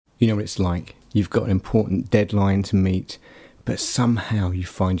You know what it's like. You've got an important deadline to meet, but somehow you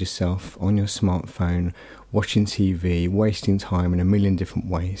find yourself on your smartphone, watching TV, wasting time in a million different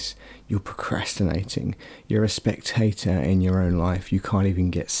ways. You're procrastinating. You're a spectator in your own life. You can't even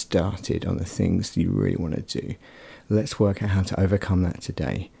get started on the things that you really want to do. Let's work out how to overcome that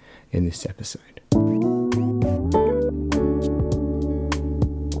today in this episode.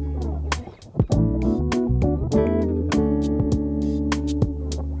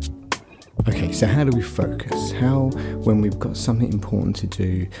 Okay, so how do we focus? How, when we've got something important to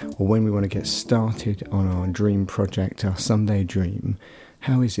do, or when we want to get started on our dream project, our someday dream,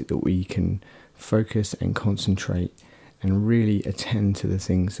 how is it that we can focus and concentrate and really attend to the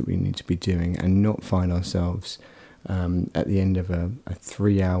things that we need to be doing and not find ourselves at the end of a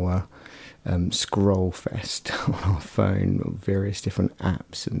 3-hour scroll fest on our phone, various different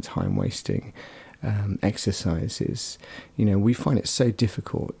apps and time wasting exercises. You know, we find it so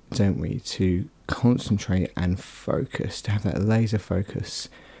difficult, don't we, to concentrate and focus, to have that laser focus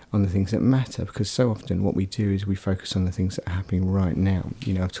on the things that matter, because so often what we do is we focus on the things that are happening right now.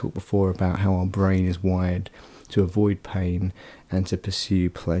 You know, I've talked before about how our brain is wired to avoid pain and to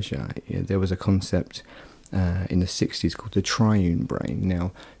pursue pleasure. You know, there was a concept in the 60s called the triune brain.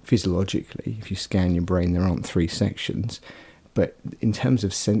 Now, physiologically, if you scan your brain, there aren't 3 sections. But in terms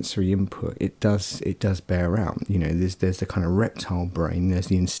of sensory input, it does bear out. You know, there's the kind of reptile brain, there's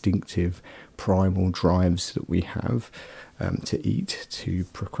the instinctive primal drives that we have to eat, to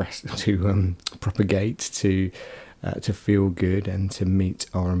propagate, to feel good, and to meet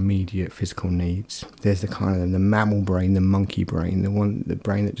our immediate physical needs. There's the kind of the mammal brain, the monkey brain, the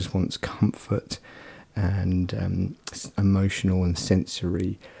brain that just wants comfort and emotional and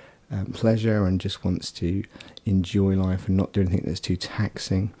sensory pleasure, and just wants to enjoy life and not do anything that's too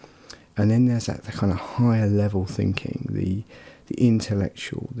taxing. And then there's that the kind of higher level thinking, the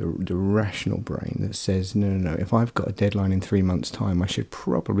intellectual, the rational brain that says, no, if I've got a deadline in 3 months' time, I should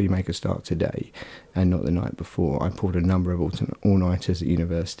probably make a start today and not the night before. I pulled a number of all-nighters at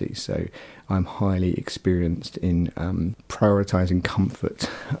university, so I'm highly experienced in prioritising comfort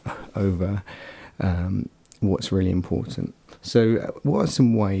over what's really important. So what are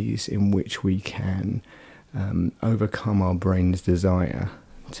some ways in which we can overcome our brain's desire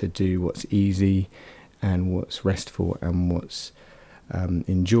to do what's easy and what's restful and what's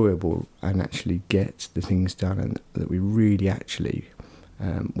enjoyable, and actually get the things done and that we really actually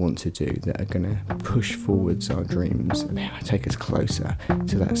want to do, that are going to push forwards our dreams and take us closer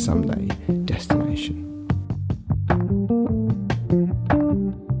to that someday destination?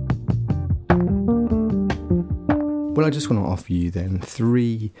 Well, I just want to offer you then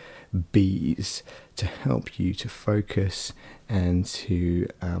 3 B's to help you to focus and to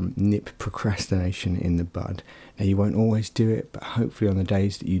nip procrastination in the bud. Now, you won't always do it, but hopefully on the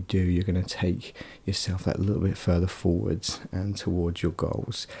days that you do, you're going to take yourself that little bit further forwards and towards your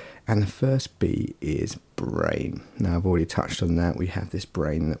goals. And the first B is brain. Now, I've already touched on that. We have this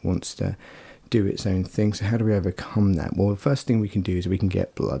brain that wants to do its own thing. So how do we overcome that? Well, the first thing we can do is we can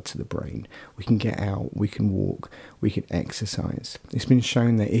get blood to the brain. We can get out, we can walk, we can exercise. It's been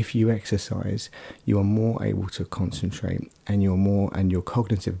shown that if you exercise, you are more able to concentrate, and your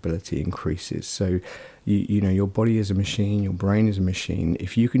cognitive ability increases. So you know, your body is a machine, your brain is a machine.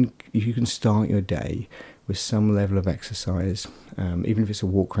 If you can start your day with some level of exercise, even if it's a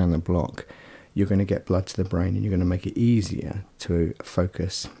walk around the block, you're going to get blood to the brain, and you're going to make it easier to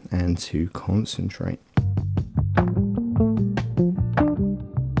focus and to concentrate.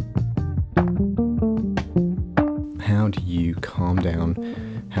 How do you calm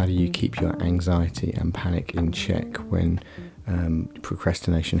down? How do you keep your anxiety and panic in check when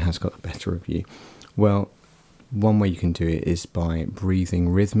procrastination has got the better of you? Well, one way you can do it is by breathing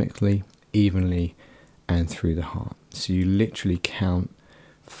rhythmically, evenly, and through the heart. So you literally count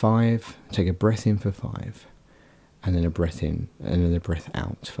 5, take a breath in for 5, and then a breath in, and then a breath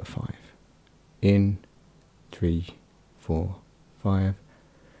out for 5. In, 3, 4, 5,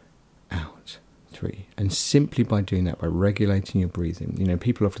 out, 3. And simply by doing that, by regulating your breathing, you know,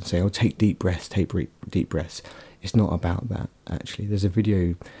 people often say, take deep breaths, take deep breaths. It's not about that, actually. There's a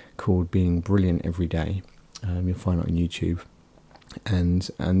video called Being Brilliant Every Day. You'll find it on YouTube. And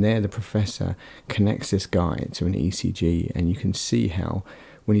there the professor connects this guy to an ECG, and you can see how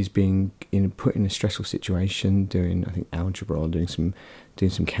when he's being put in a stressful situation, doing, I think, algebra, or doing some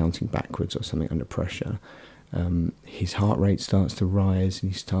counting backwards or something under pressure, his heart rate starts to rise,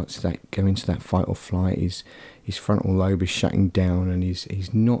 and he starts to go into that fight or flight. His frontal lobe is shutting down, and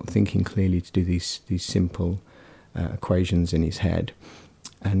he's not thinking clearly to do these simple equations in his head.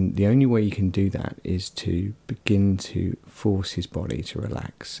 And the only way you can do that is to begin to force his body to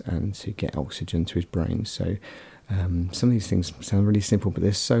relax and to get oxygen to his brain. So some of these things sound really simple, but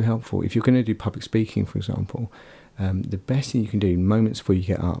they're so helpful. If you're going to do public speaking, for example, the best thing you can do moments before you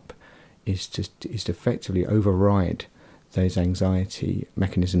get up is to effectively override those anxiety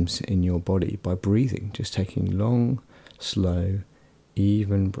mechanisms in your body by breathing, just taking long, slow,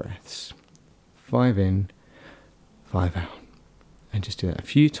 even breaths. 5 in, 5 out. And just do that a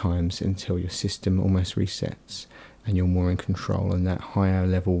few times until your system almost resets and you're more in control and that higher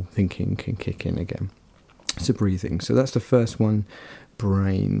level thinking can kick in again. So breathing. So that's the first one.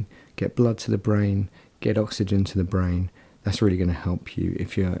 Brain. Get blood to the brain. Get oxygen to the brain. That's really going to help you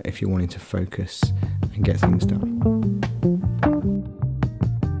if you're wanting to focus and get things done.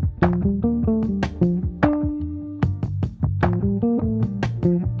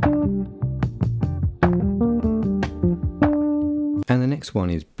 And the next one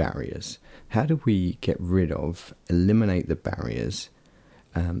is barriers. How do we eliminate the barriers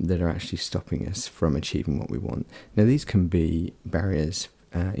that are actually stopping us from achieving what we want? Now, these can be barriers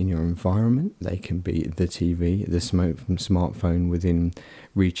in your environment. They can be the TV, the smartphone within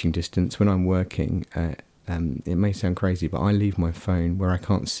reaching distance. When I'm working, it may sound crazy, but I leave my phone where I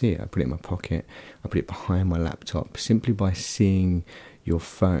can't see it. I put it in my pocket. I put it behind my laptop. Simply by seeing your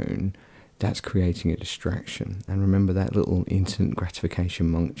phone, that's creating a distraction. And remember, that little instant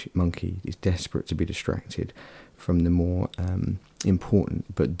gratification monkey is desperate to be distracted from the more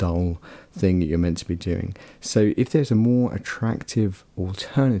important but dull thing that you're meant to be doing. So if there's a more attractive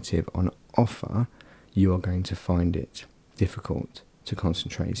alternative on offer, you are going to find it difficult to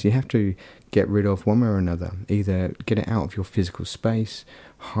concentrate. So you have to get rid of, one way or another, either get it out of your physical space,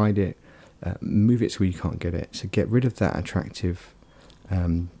 hide it, move it so you can't get it. So get rid of that attractive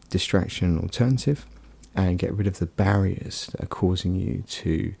distraction alternative and get rid of the barriers that are causing you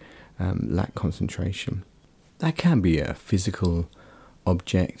to lack concentration. That can be a physical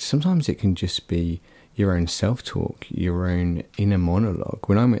object. Sometimes it can just be your own self-talk, your own inner monologue.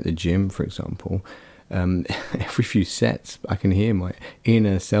 When I'm at the gym, for example, every few sets I can hear my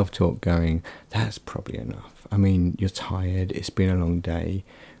inner self-talk going, that's probably enough. I mean, you're tired, it's been a long day,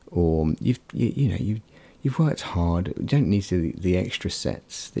 or you've worked hard, you don't need the extra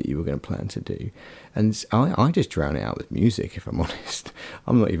sets that you were going to plan to do. And I just drown it out with music, if I'm honest.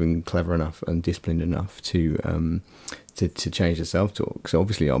 I'm not even clever enough and disciplined enough to change the self-talk. So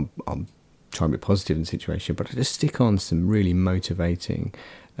obviously I'm trying to be positive in the situation, but I just stick on some really motivating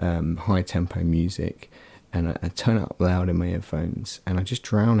high-tempo music and I turn it up loud in my earphones and I just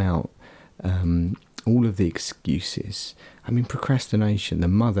drown out all of the excuses. I mean, procrastination, the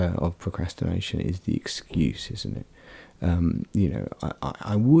mother of procrastination is the excuse, isn't it?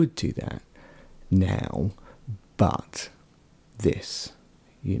 I would do that now, but this,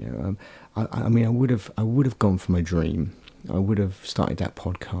 I would have gone for my dream. I would have started that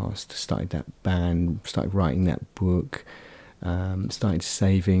podcast, started that band, started writing that book, started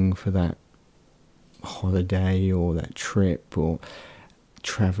saving for that holiday or that trip or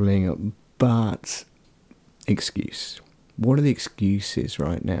traveling, but excuse. What are the excuses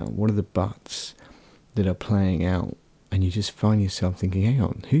right now? What are the buts that are playing out? And you just find yourself thinking, hang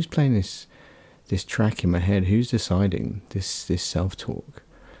on, who's playing this track in my head? Who's deciding this self-talk?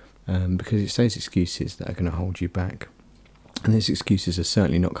 Because it's those excuses that are going to hold you back. And those excuses are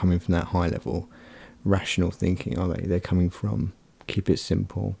certainly not coming from that high level rational thinking, are they? They're coming from keep it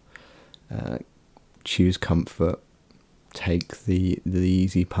simple, choose comfort, take the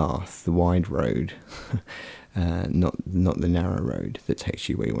easy path, the wide road, not the narrow road that takes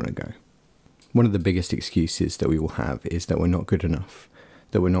you where you want to go. One of the biggest excuses that we will have is that we're not good enough,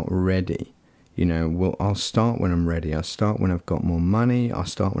 that we're not ready. I'll start when I'm ready. I'll start when I've got more money. I'll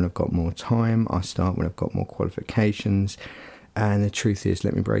start when I've got more time. I'll start when I've got more qualifications. And the truth is,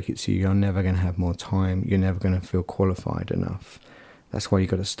 let me break it to you, you're never going to have more time. You're never going to feel qualified enough. That's why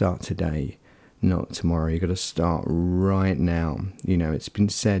you've got to start today, not tomorrow. You've got to start right now. It's been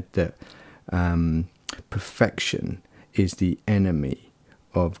said that perfection is the enemy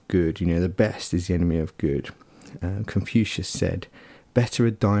of good. The best is the enemy of good. Confucius said, better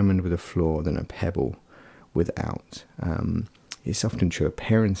a diamond with a flaw than a pebble without. It's often true of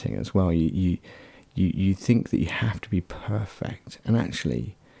parenting as well. You think that you have to be perfect, and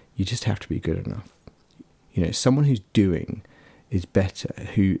actually you just have to be good enough. Someone who's doing is better,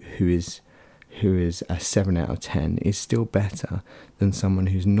 who is a 7 out of 10 is still better than someone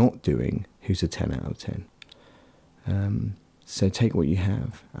who's not doing, who's a 10 out of 10. So take what you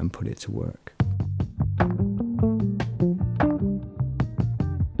have and put it to work.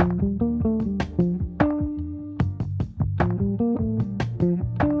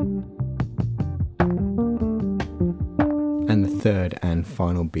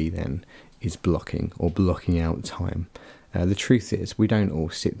 final B then is blocking, or blocking out time. The truth is, we don't all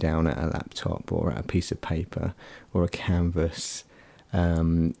sit down at a laptop or at a piece of paper or a canvas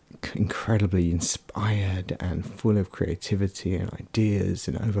incredibly inspired and full of creativity and ideas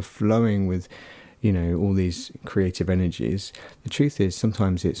and overflowing with, all these creative energies. The truth is,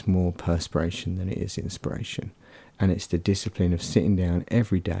 sometimes it's more perspiration than it is inspiration. And it's the discipline of sitting down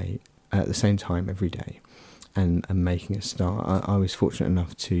every day, at the same time every day, and making a start. I was fortunate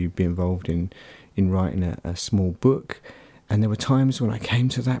enough to be involved in writing a small book. And there were times when I came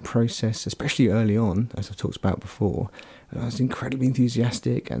to that process, especially early on, as I've talked about before, I was incredibly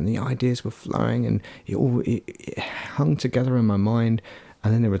enthusiastic and the ideas were flowing and it hung together in my mind.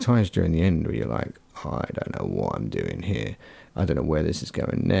 And then there were times during the end where you're like, I don't know what I'm doing here. I don't know where this is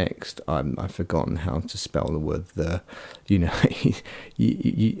going next. I've forgotten how to spell the word the,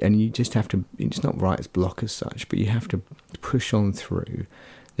 and you just have to, it's not writer's block as such, but you have to push on through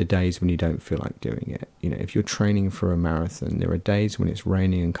the days when you don't feel like doing it. If you're training for a marathon, there are days when it's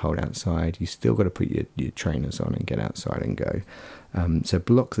raining and cold outside. You still got to put your trainers on and get outside and go. So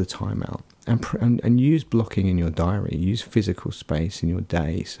block the time out and use blocking in your diary. Use physical space in your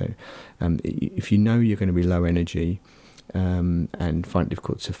day. So if you know you're going to be low energy and find it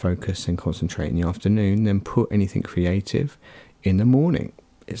difficult to focus and concentrate in the afternoon, then put anything creative in the morning.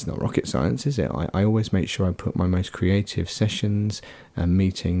 It's not rocket science, is it? I always make sure I put my most creative sessions and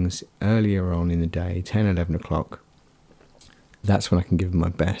meetings earlier on in the day, 10, 11 o'clock. That's when I can give them my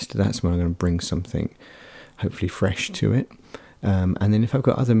best. That's when I'm going to bring something hopefully fresh to it. And then if I've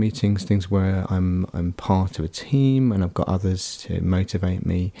got other meetings, things where I'm part of a team and I've got others to motivate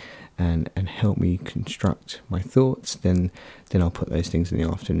me and help me construct my thoughts, then I'll put those things in the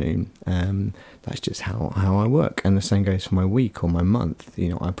afternoon. That's just how I work. And the same goes for my week or my month.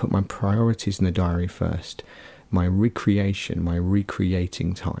 I put my priorities in the diary first. My recreation, my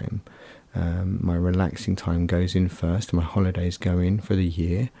recreating time, my relaxing time goes in first. My holidays go in for the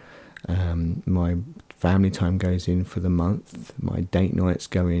year. My family time goes in for the month. My date nights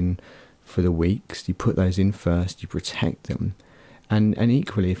go in for the weeks. You put those in first, you protect them. And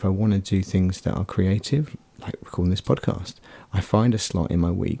equally, if I want to do things that are creative, like recording this podcast, I find a slot in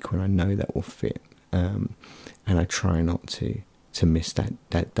my week when I know that will fit. And I try not to miss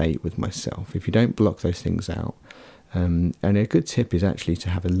that date with myself. If you don't block those things out, and a good tip is actually to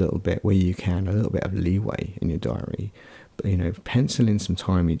have a little bit, where you can, a little bit of leeway in your diary. But, pencil in some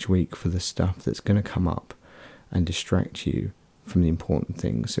time each week for the stuff that's going to come up and distract you from the important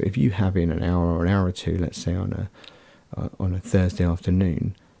things. So if you have in an hour or an hour or two, let's say on a Thursday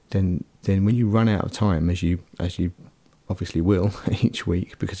afternoon, then when you run out of time, as you obviously will each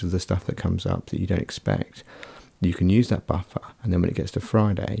week because of the stuff that comes up that you don't expect, you can use that buffer, and then when it gets to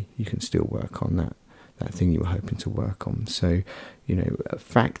Friday, you can still work on that thing you were hoping to work on. So,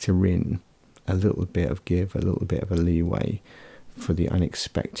 factor in a little bit of give, a little bit of a leeway for the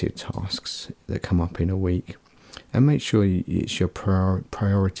unexpected tasks that come up in a week, and make sure it's your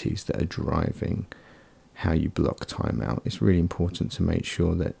priorities that are driving how you block time out. It's really important to make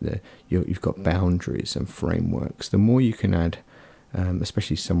sure that you've got boundaries and frameworks. The more you can add,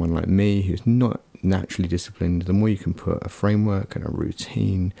 especially someone like me who's not naturally disciplined, the more you can put a framework and a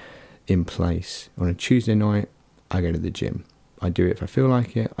routine in place. On a Tuesday night, I go to the gym. I do it if I feel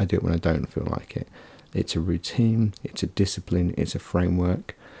like it. I do it when I don't feel like it. It's a routine, it's a discipline, it's a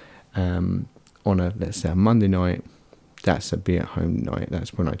framework. On let's say a Monday night, that's a be at home night.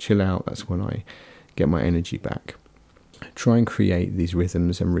 That's when I chill out. That's when I get my energy back. Try and create these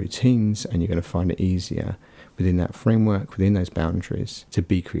rhythms and routines, and you're going to find it easier within that framework, within those boundaries, to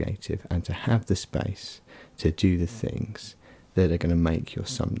be creative and to have the space to do the things that are going to make your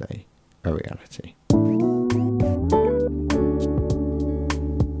someday a reality.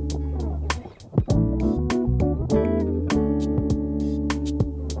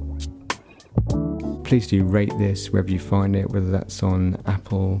 Please do rate this wherever you find it, whether that's on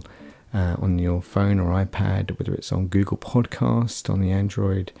Apple, on your phone or iPad, whether it's on Google Podcast, on the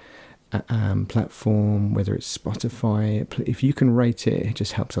Android platform, whether it's Spotify. If you can rate it, it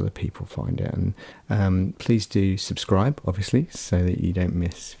just helps other people find it. And please do subscribe, obviously, so that you don't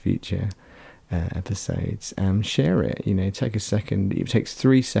miss future episodes. Share it. Take a second. It takes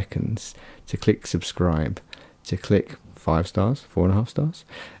 3 seconds to click subscribe, to click 5 stars, 4.5 stars,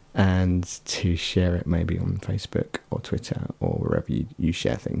 and to share it maybe on Facebook or Twitter or wherever you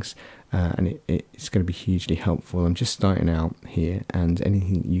share things. And it's going to be hugely helpful. I'm just starting out here, and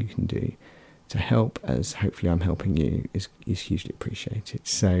anything you can do to help, as hopefully I'm helping you, is hugely appreciated.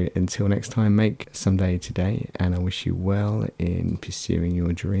 So until next time, make someday today, and I wish you well in pursuing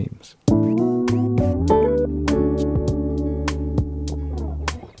your dreams.